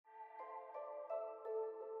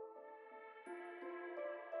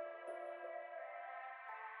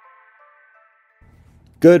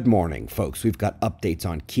Good morning, folks. We've got updates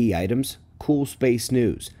on key items, cool space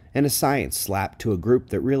news, and a science slap to a group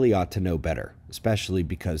that really ought to know better, especially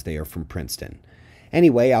because they are from Princeton.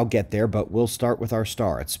 Anyway, I'll get there, but we'll start with our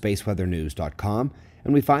star at spaceweathernews.com,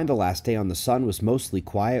 and we find the last day on the sun was mostly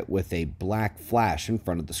quiet with a black flash in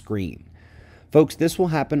front of the screen. Folks, this will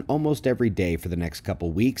happen almost every day for the next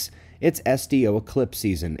couple weeks. It's SDO eclipse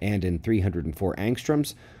season, and in 304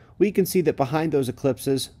 angstroms, we can see that behind those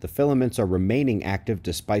eclipses, the filaments are remaining active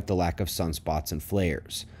despite the lack of sunspots and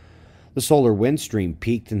flares. The solar wind stream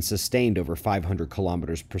peaked and sustained over 500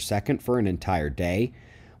 kilometers per second for an entire day.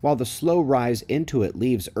 While the slow rise into it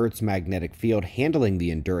leaves Earth's magnetic field handling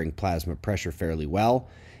the enduring plasma pressure fairly well,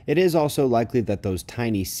 it is also likely that those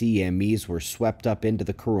tiny CMEs were swept up into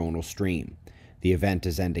the coronal stream. The event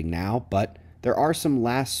is ending now, but there are some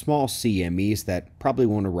last small CMEs that probably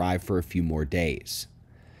won't arrive for a few more days.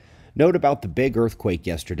 Note about the big earthquake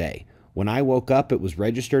yesterday. When I woke up, it was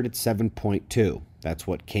registered at 7.2. That's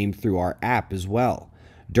what came through our app as well.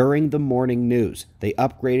 During the morning news, they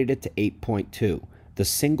upgraded it to 8.2, the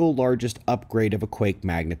single largest upgrade of a quake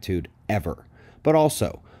magnitude ever. But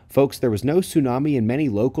also, folks, there was no tsunami and many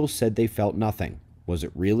locals said they felt nothing. Was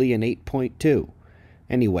it really an 8.2?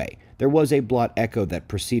 Anyway, there was a blot echo that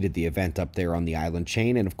preceded the event up there on the island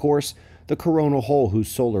chain, and of course, the coronal hole whose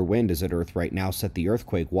solar wind is at Earth right now set the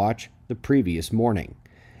earthquake watch the previous morning.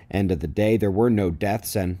 End of the day, there were no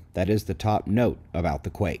deaths, and that is the top note about the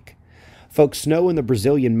quake. Folks, snow in the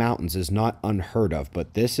Brazilian mountains is not unheard of,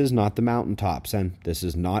 but this is not the mountaintops, and this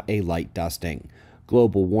is not a light dusting.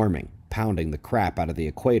 Global warming, pounding the crap out of the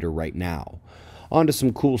equator right now. On to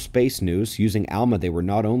some cool space news. Using ALMA, they were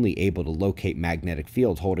not only able to locate magnetic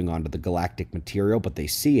fields holding onto the galactic material, but they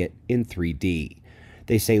see it in 3D.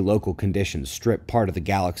 They say local conditions strip part of the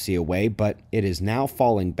galaxy away, but it is now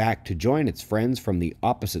falling back to join its friends from the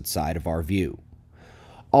opposite side of our view.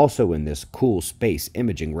 Also in this cool space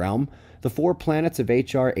imaging realm, the 4 planets of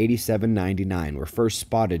HR 8799 were first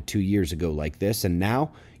spotted 2 years ago like this, and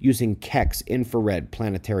now, using Keck's infrared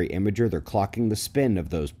planetary imager, they're clocking the spin of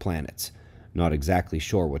those planets. Not exactly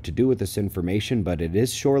sure what to do with this information, but it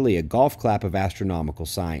is surely a golf clap of astronomical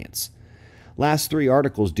science. Last 3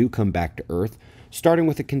 articles do come back to Earth, starting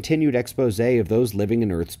with a continued expose of those living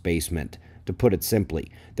in Earth's basement. To put it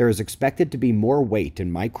simply, there is expected to be more weight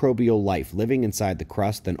and microbial life living inside the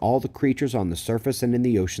crust than all the creatures on the surface and in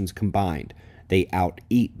the oceans combined. They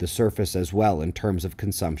out-eat the surface as well in terms of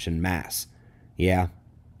consumption mass. Yeah,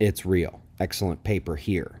 it's real. Excellent paper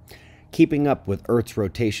here. Keeping up with Earth's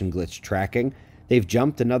rotation glitch tracking, they've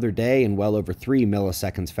jumped another day and well over 3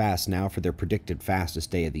 milliseconds fast now for their predicted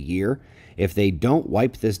fastest day of the year. If they don't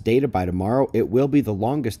wipe this data by tomorrow, it will be the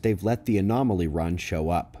longest they've let the anomaly run show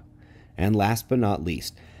up. And last but not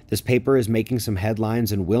least, this paper is making some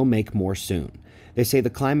headlines and will make more soon. They say the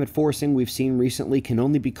climate forcing we've seen recently can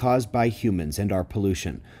only be caused by humans and our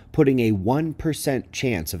pollution, putting a 1%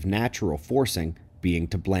 chance of natural forcing being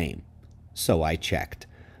to blame. So I checked.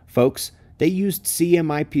 Folks, they used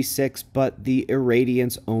CMIP6, but the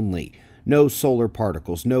irradiance only. No solar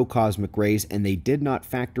particles, no cosmic rays, and they did not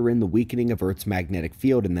factor in the weakening of Earth's magnetic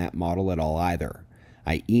field in that model at all either.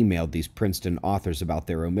 I emailed these Princeton authors about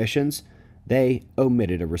their omissions. They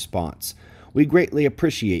omitted a response. We greatly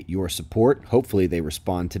appreciate your support. Hopefully they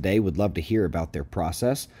respond today. Would love to hear about their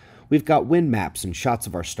process. We've got wind maps and shots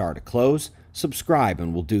of our star to close. Subscribe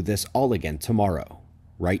and we'll do this all again tomorrow.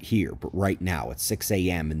 Right here, but right now at 6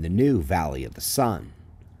 a.m. in the new Valley of the Sun.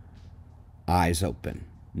 Eyes open.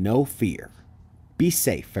 No fear. Be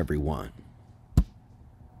safe, everyone.